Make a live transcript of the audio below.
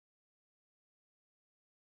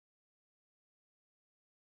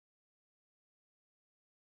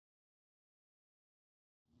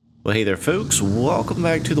Well, hey there, folks. Welcome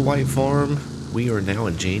back to the White Farm. We are now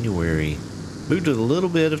in January. Moved a little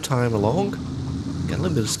bit of time along. Got a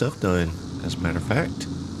little bit of stuff done, as a matter of fact.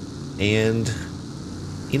 And,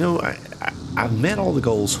 you know, I've met all the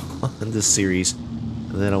goals in this series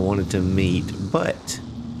that I wanted to meet. But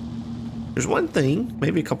there's one thing,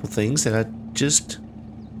 maybe a couple things, that I just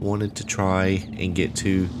wanted to try and get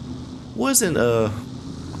to. Wasn't a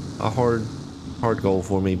hard goal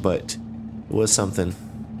for me, but it was something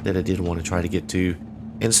that I did want to try to get to.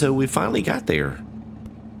 And so we finally got there.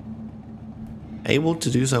 Able to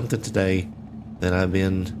do something today that I've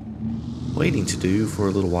been waiting to do for a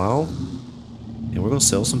little while. And we're going to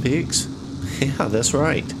sell some pigs. Yeah, that's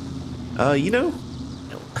right. You know,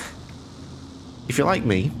 if you're like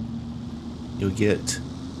me, you'll get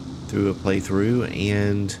through a playthrough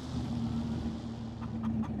and,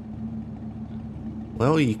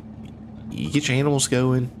 well, you get your animals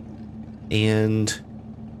going, and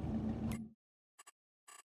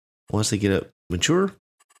once they get up mature,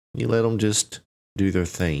 you let them just do their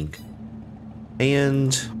thing.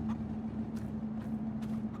 And,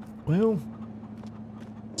 well,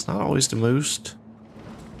 it's not always the most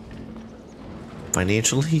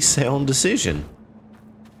financially sound decision.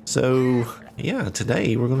 So, yeah,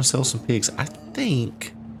 today we're going to sell some pigs. I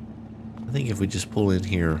think if we just pull in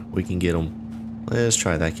here, we can get them. Let's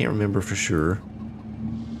try that. I can't remember for sure.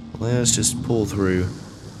 Let's just pull through.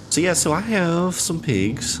 So yeah, so I have some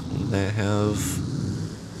pigs that have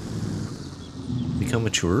become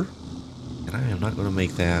mature, and I am not going to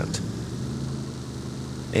make that.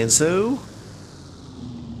 And so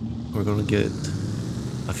we're going to get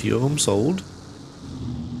a few of them sold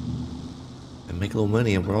and make a little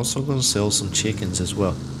money, and we're also going to sell some chickens as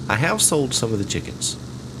well. I have sold some of the chickens,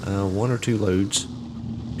 1 or 2 loads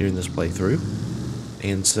during this playthrough,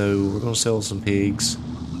 and so we're going to sell some pigs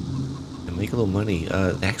and make a little money.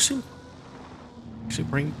 Actually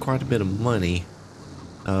bring quite a bit of money.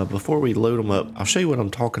 Before we load them up, I'll show you what I'm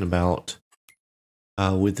talking about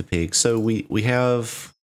with the pigs. So we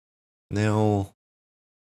have now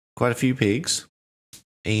quite a few pigs,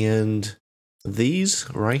 and these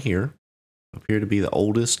right here appear to be the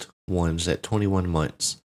oldest ones at 21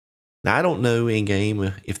 months. Now, I don't know in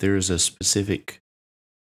game if there is a specific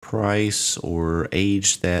price or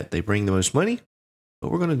age that they bring the most money,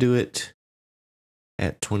 but we're going to do it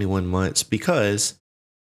at 21 months because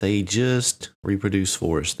they just reproduced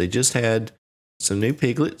for us. They just had some new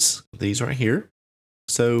piglets, these right here.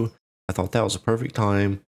 So I thought that was a perfect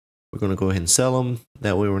time. We're going to go ahead and sell them.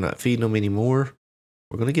 That way we're not feeding them anymore.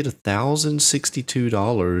 We're going to get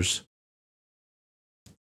 $1,062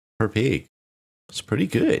 per pig. It's pretty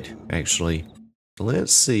good, actually.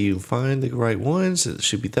 Let's see, find the right ones. It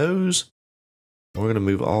should be those. We're going to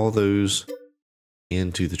move all those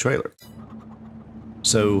into the trailer.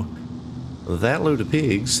 So that load of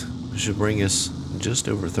pigs should bring us just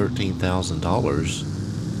over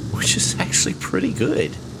 $13,000, which is actually pretty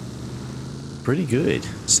good. Pretty good.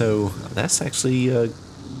 So that's actually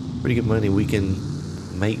pretty good money we can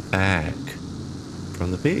make back from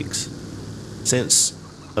the pigs. Since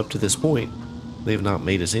up to this point, they've not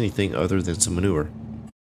made us anything other than some manure.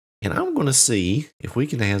 And I'm going to see if we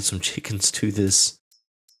can add some chickens to this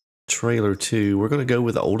trailer too. We're going to go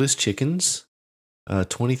with the oldest chickens.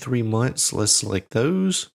 23 months, let's select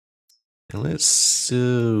those. And let's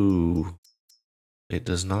see. It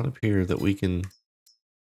does not appear that we can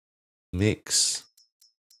mix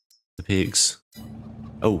the pigs.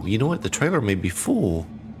 Oh, you know what? The trailer may be full.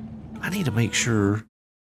 I need to make sure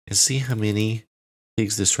and see how many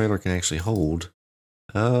pigs this trailer can actually hold.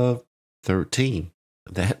 13.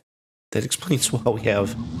 That explains why we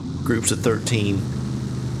have groups of 13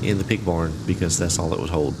 in the pig barn, because that's all it would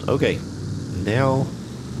hold. Okay. Now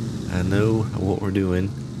I know what we're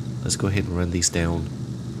doing. Let's go ahead and run these down.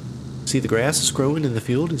 See, the grass is growing in the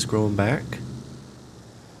field. It's growing back.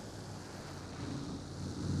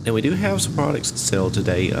 And we do have some products to sell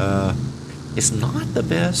today. It's not the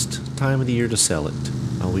best time of the year to sell it.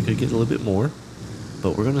 We could get a little bit more,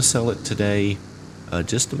 but we're going to sell it today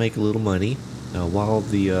just to make a little money while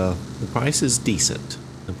the price is decent.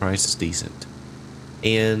 The price is decent.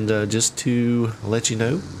 And just to let you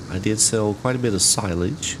know, I did sell quite a bit of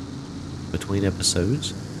silage between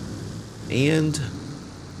episodes and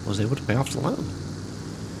was able to pay off the loan.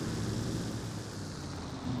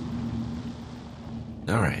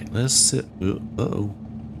 Alright, let's sit. Uh-oh.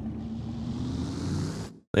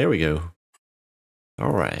 There we go.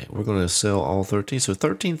 Alright, we're going to sell all 13. So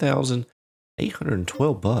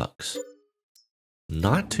 $13,812.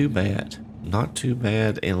 Not too bad. Not too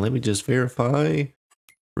bad. And let me just verify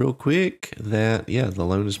real quick that, yeah, the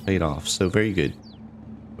loan is paid off. So very good.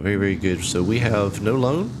 Very, very good. So we have no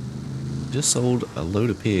loan. Just sold a load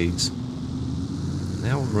of pigs.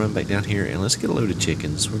 Now we'll run back down here and let's get a load of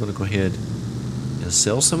chickens. We're going to go ahead and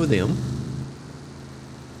sell some of them.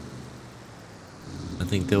 I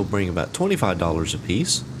think they'll bring about $25 a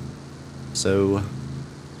piece. So,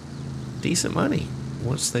 decent money.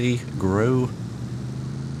 Once they grow,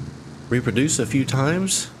 reproduce a few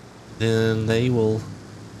times, then they will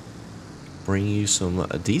bring you some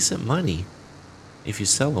decent money if you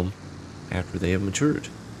sell them after they have matured.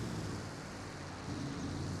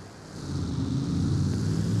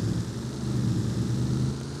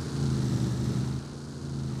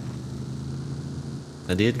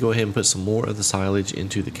 I did go ahead and put some more of the silage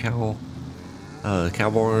into the cow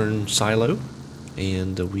barn silo,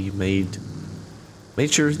 and we made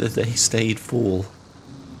sure that they stayed full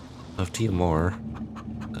of TMR.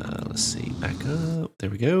 Let's see, back up. There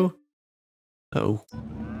we go. Uh-oh.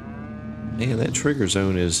 Man, that trigger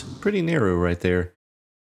zone is pretty narrow right there.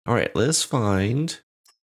 All right, let's find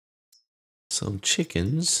some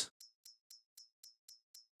chickens.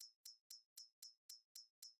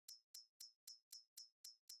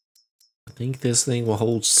 I think this thing will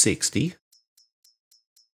hold 60.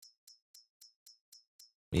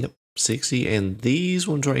 Yep, 60. And these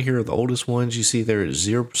ones right here are the oldest ones. You see they're at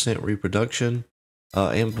 0% reproduction.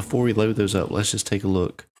 And before we load those up, let's just take a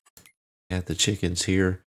look at the chickens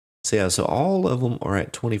here. So yeah, so all of them are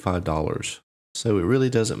at $25. So it really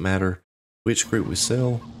doesn't matter which group we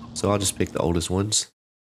sell. So I'll just pick the oldest ones.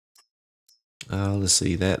 Let's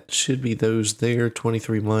see, that should be those there,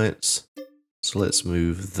 23 months. So let's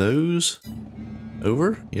move those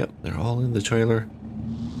over. Yep, they're all in the trailer.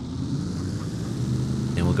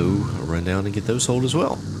 And we'll go run down and get those sold as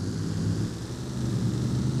well.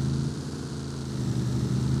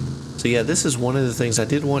 So yeah, this is one of the things I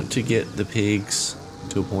did want to get the pigs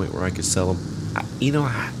to a point where I could sell them.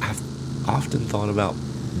 I've often thought about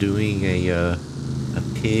doing a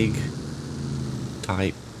pig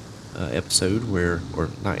type episode or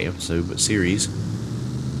not episode, but series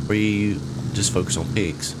where you just focus on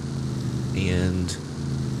pigs and,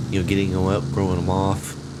 getting them up, growing them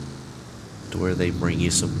off to where they bring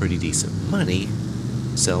you some pretty decent money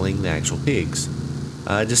selling the actual pigs.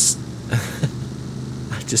 I just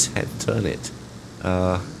hadn't done it.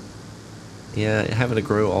 Yeah, having to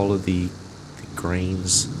grow all of the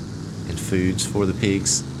grains and foods for the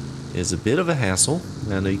pigs is a bit of a hassle.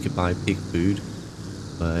 I know you could buy pig food,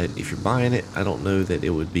 but if you're buying it, I don't know that it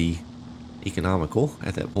would be economical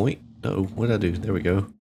at that point. Uh-oh, what did I do? There we go.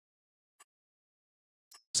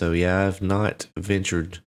 So yeah, I've not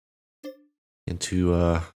ventured into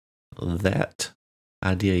that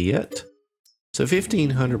idea yet. So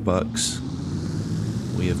 1,500 bucks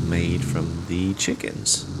we have made from the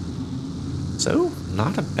chickens. So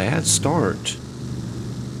not a bad start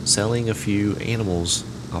selling a few animals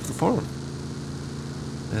off the farm.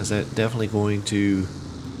 Is that definitely going to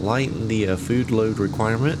lighten the food load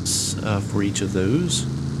requirements for each of those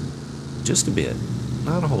just a bit.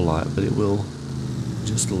 Not a whole lot, but it will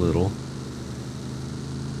just a little.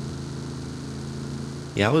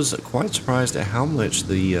 Yeah, I was quite surprised at how much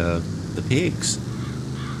the pigs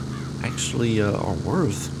actually are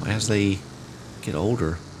worth as they get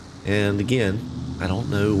older. And again, I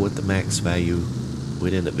don't know what the max value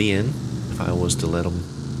would end up being if I was to let them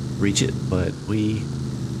reach it, but we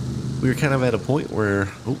were kind of at a point where,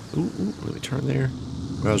 let me turn there,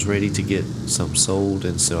 where I was ready to get some sold,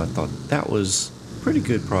 and so I thought that was a pretty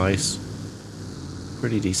good price,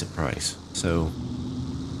 pretty decent price. So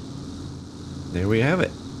there we have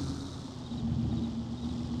it.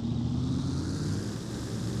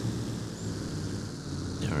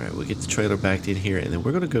 Alright, we'll get the trailer backed in here, and then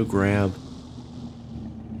we're going to go grab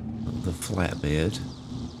the flatbed.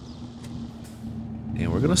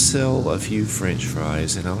 And we're going to sell a few French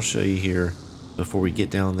fries, and I'll show you here before we get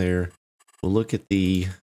down there. We'll look at the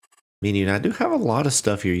menu, and I do have a lot of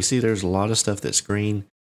stuff here. You see there's a lot of stuff that's green.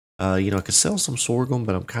 I could sell some sorghum,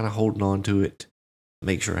 but I'm kind of holding on to it.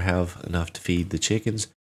 Make sure I have enough to feed the chickens.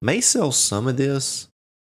 May sell some of this.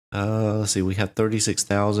 Let's see, we have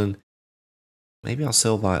 36,000. Maybe I'll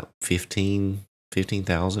sell about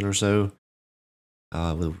 15,000 or so.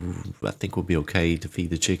 I think we'll be okay to feed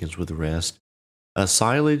the chickens with the rest.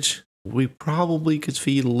 Silage, we probably could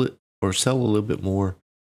feed or sell a little bit more,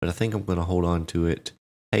 but I think I'm going to hold on to it.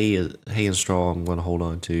 Hay and straw I'm going to hold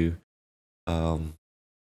on to.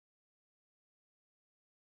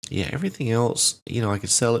 Yeah, everything else, I could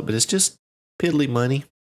sell it, but it's just piddly money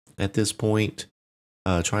at this point.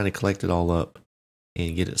 Trying to collect it all up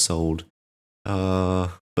and get it sold.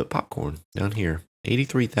 But popcorn down here,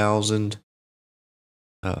 83,000.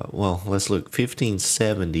 well, let's look.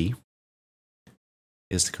 1570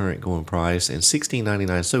 is the current going price, and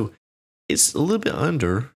 1699. So it's a little bit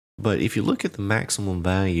under, but if you look at the maximum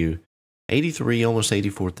value, 83, almost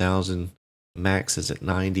 84,000. Max is at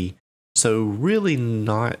 90. So really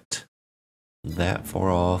not that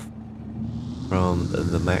far off from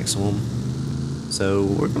the maximum. So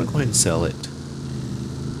we're going to go ahead and sell it.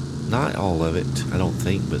 Not all of it, I don't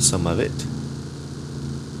think, but some of it.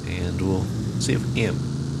 And we'll see if we can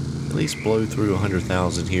at least blow through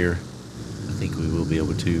 100,000 here. I think we will be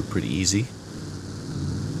able to pretty easy.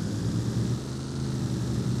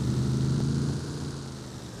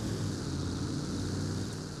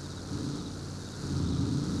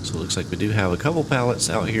 So it looks like we do have a couple pallets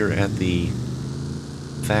out here at the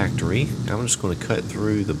factory. I'm just going to cut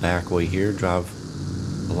through the back way here, drive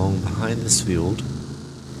along behind this field.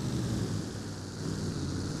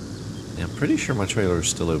 And I'm pretty sure my trailer is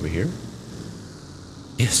still over here.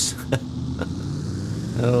 Yes.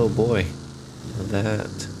 Oh boy.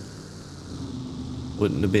 That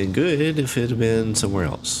wouldn't have been good if it had been somewhere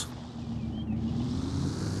else.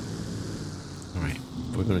 Alright,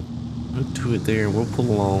 we're going to hook to it there and we'll pull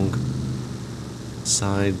along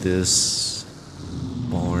beside this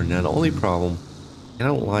barn. Now the only problem, I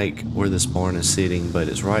don't like where this barn is sitting, but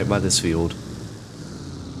it's right by this field.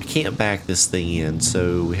 I can't back this thing in,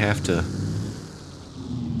 so we have to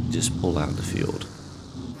just pull out the field.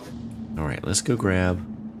 Alright, let's go grab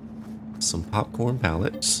some popcorn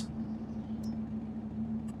pallets.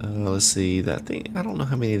 Let's see, that thing, I don't know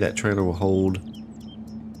how many that trailer will hold.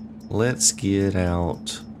 Let's get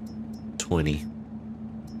out 20.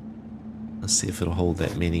 Let's see if it'll hold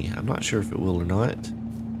that many. I'm not sure if it will or not.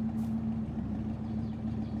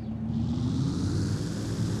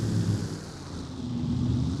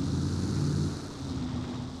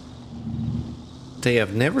 Tell you,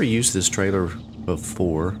 I've never used this trailer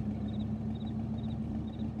before.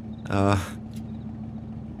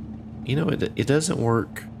 You know, it doesn't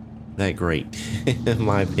work that great, in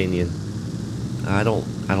my opinion. I don't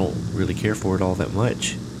really care for it all that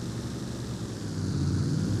much.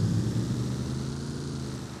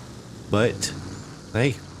 But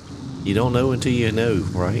hey, you don't know until you know,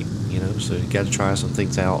 right? You know, so you got to try some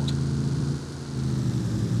things out,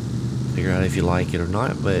 figure out if you like it or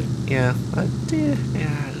not. But yeah, I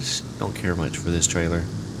just don't care much for this trailer.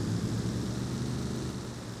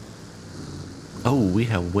 Oh, we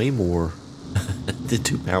have way more than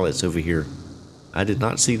 2 pallets over here. I did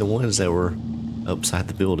not see the ones that were upside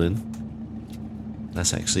the building.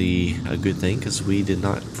 That's actually a good thing because we did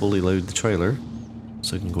not fully load the trailer.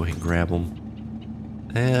 So we can go ahead and grab them.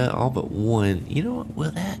 All but one. You know what?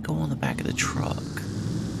 Will that go on the back of the truck?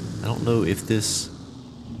 I don't know if this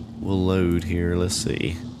will load here. Let's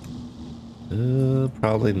see.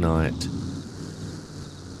 Probably not.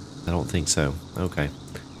 I don't think so. Okay.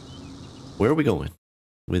 Where are we going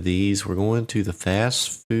with these? We're going to the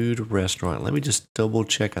fast food restaurant. Let me just double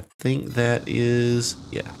check. I think that is,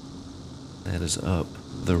 yeah, that is up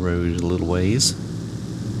the road a little ways.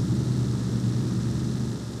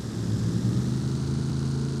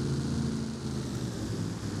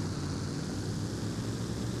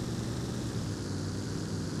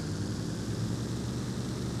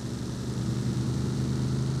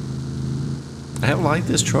 I have liked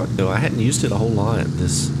this truck though. I hadn't used it a whole lot,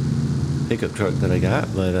 this pickup truck that I got,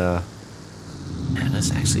 but man,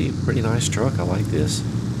 that's actually a pretty nice truck. I like this.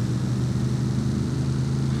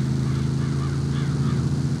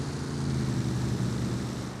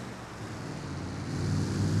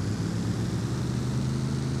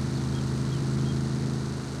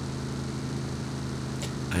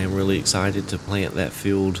 I am really excited to plant that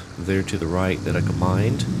field there to the right that I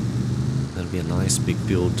combined. That'll be a nice big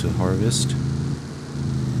field to harvest.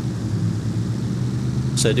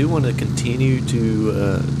 So I do want to continue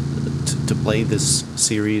to play this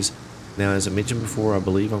series. Now, as I mentioned before, I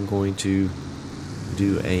believe I'm going to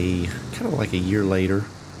do a kind of like a year later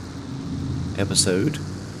episode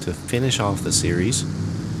to finish off the series,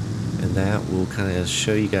 and that will kind of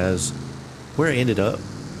show you guys where I ended up,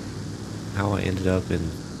 how I ended up,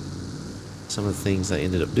 and some of the things I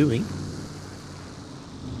ended up doing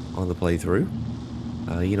on the playthrough.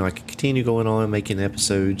 You know, I could continue going on making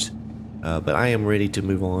episodes. But I am ready to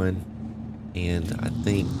move on, and I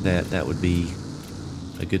think that that would be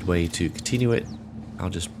a good way to continue it.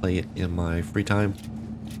 I'll just play it in my free time,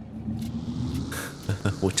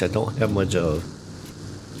 which I don't have much of.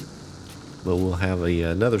 But we'll have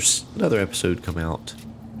another episode come out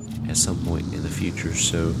at some point in the future.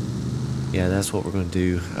 So yeah, that's what we're going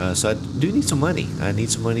to do. So I do need some money. I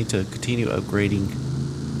need some money to continue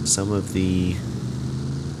upgrading some of the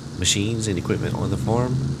machines and equipment on the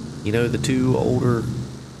farm. You know, the two older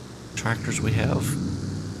tractors we have,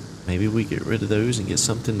 maybe we get rid of those and get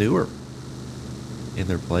something newer in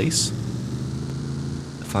their place.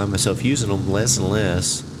 I find myself using them less and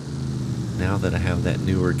less now that I have that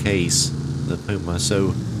newer case, the Puma.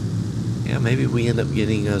 So yeah, maybe we end up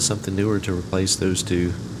getting something newer to replace those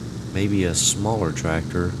two. Maybe a smaller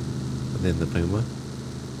tractor than the Puma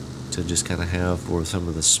to just kind of have for some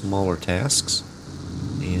of the smaller tasks,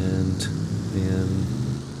 and then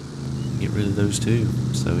get rid of those two.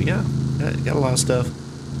 So yeah, got a lot of stuff.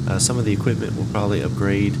 Some of the equipment will probably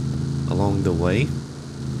upgrade along the way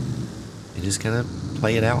and just kind of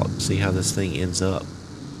play it out, see how this thing ends up.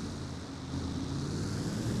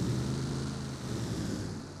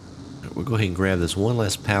 We'll go ahead and grab this one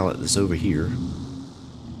last pallet that's over here.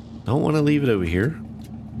 Don't want to leave it over here.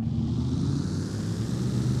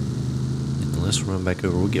 And let's run back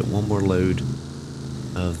over. We'll get one more load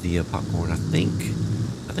of the popcorn. I think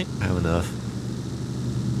we have enough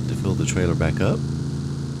to fill the trailer back up.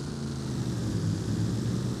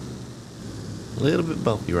 A little bit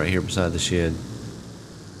bumpy right here beside the shed.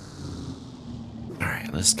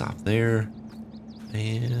 Alright, let's stop there.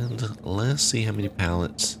 And let's see how many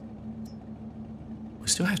pallets. We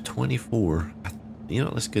still have 24. You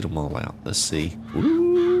know, let's get them all out. Let's see.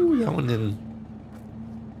 Ooh, that one didn't.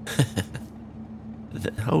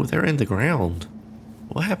 Oh, they're in the ground.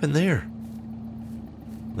 What happened there?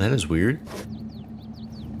 That is weird.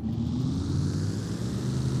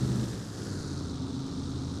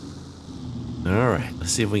 Alright,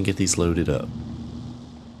 let's see if we can get these loaded up.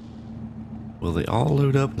 Will they all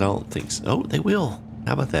load up? I don't think so. Oh, they will.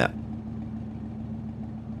 How about that?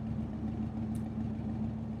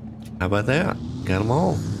 How about that? Got them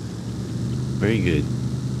all. Very good.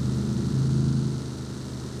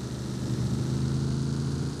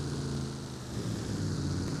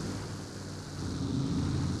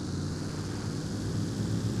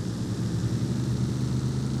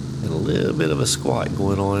 And a little bit of a squat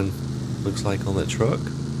going on, looks like, on that truck.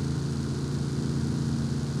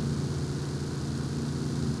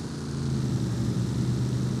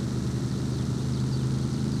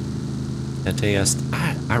 I tell you,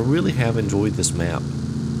 I really have enjoyed this map.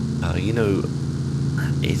 You know,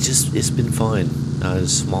 it's been fun.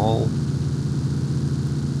 Small,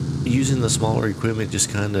 using the smaller equipment, just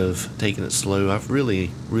kind of taking it slow. I've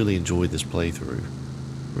really enjoyed this playthrough.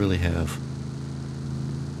 Really have.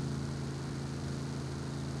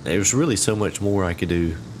 There's really so much more I could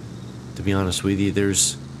do, to be honest with you.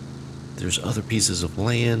 There's other pieces of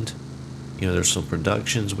land. You know, there's some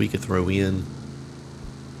productions we could throw in.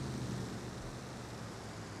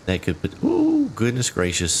 That could put, ooh, goodness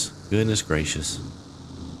gracious. Goodness gracious.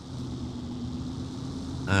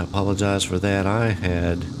 I apologize for that. I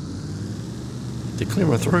had to clear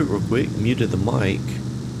my throat real quick, muted the mic,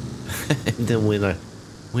 and then when I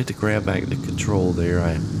went to grab back the control there,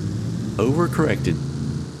 I overcorrected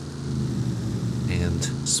and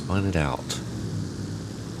spun it out.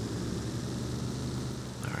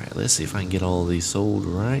 Alright, let's see if I can get all of these sold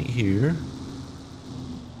right here.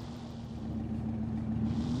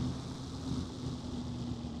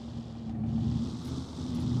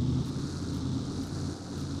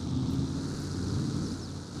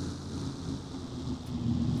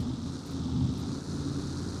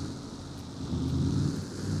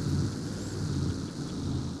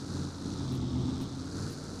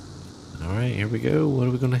 Alright, here we go. What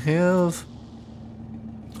are we going to have?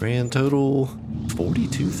 Grand total,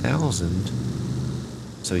 42,000.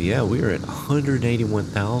 So yeah, we are at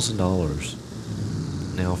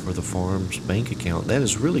 $181,000 now for the farm's bank account. That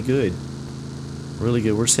is really good. Really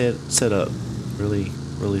good. We're set up. Really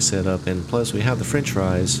set up. And plus we have the french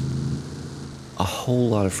fries. A whole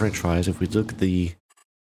lot of french fries. If we look at the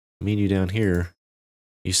menu down here,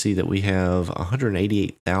 you see that we have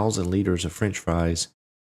 188,000 liters of french fries.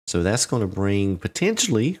 So that's going to bring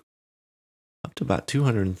potentially up to about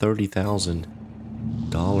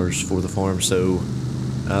 $230,000 for the farm. So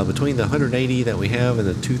between the 180 that we have and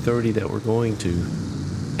the 230 that we're going to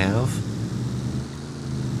have,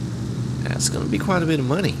 that's going to be quite a bit of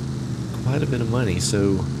money. Quite a bit of money.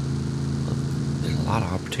 So there's a lot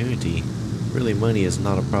of opportunity. Really, money is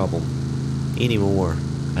not a problem anymore,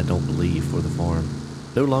 I don't believe, for the farm.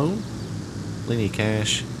 No loan, plenty of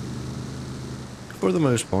cash. For the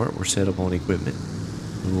most part, we're set up on equipment.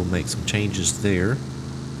 We will make some changes there.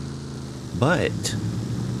 But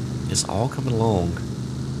it's all coming along.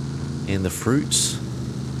 And the fruits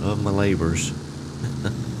of my labors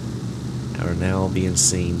are now being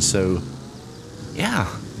seen. So, yeah,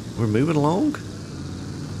 we're moving along.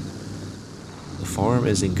 The farm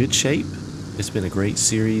is in good shape. It's been a great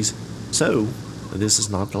series. So, this is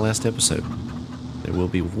not the last episode. There will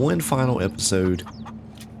be one final episode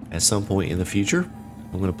at some point in the future.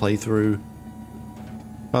 I'm going to play through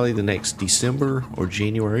probably the next December or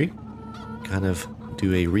January. Kind of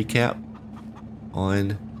do a recap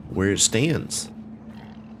on where it stands.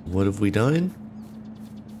 What have we done?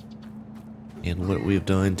 And what we have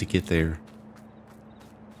done to get there.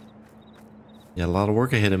 Got a lot of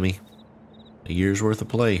work ahead of me. A year's worth of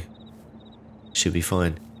play. Should be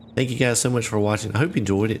fun. Thank you guys so much for watching. I hope you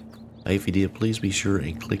enjoyed it. If you did, please be sure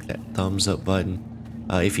and click that thumbs up button.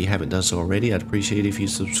 If you haven't done so already, I'd appreciate it if you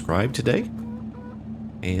subscribe today.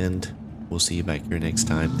 And we'll see you back here next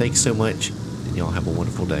time. Thanks so much, and y'all have a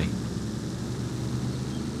wonderful day.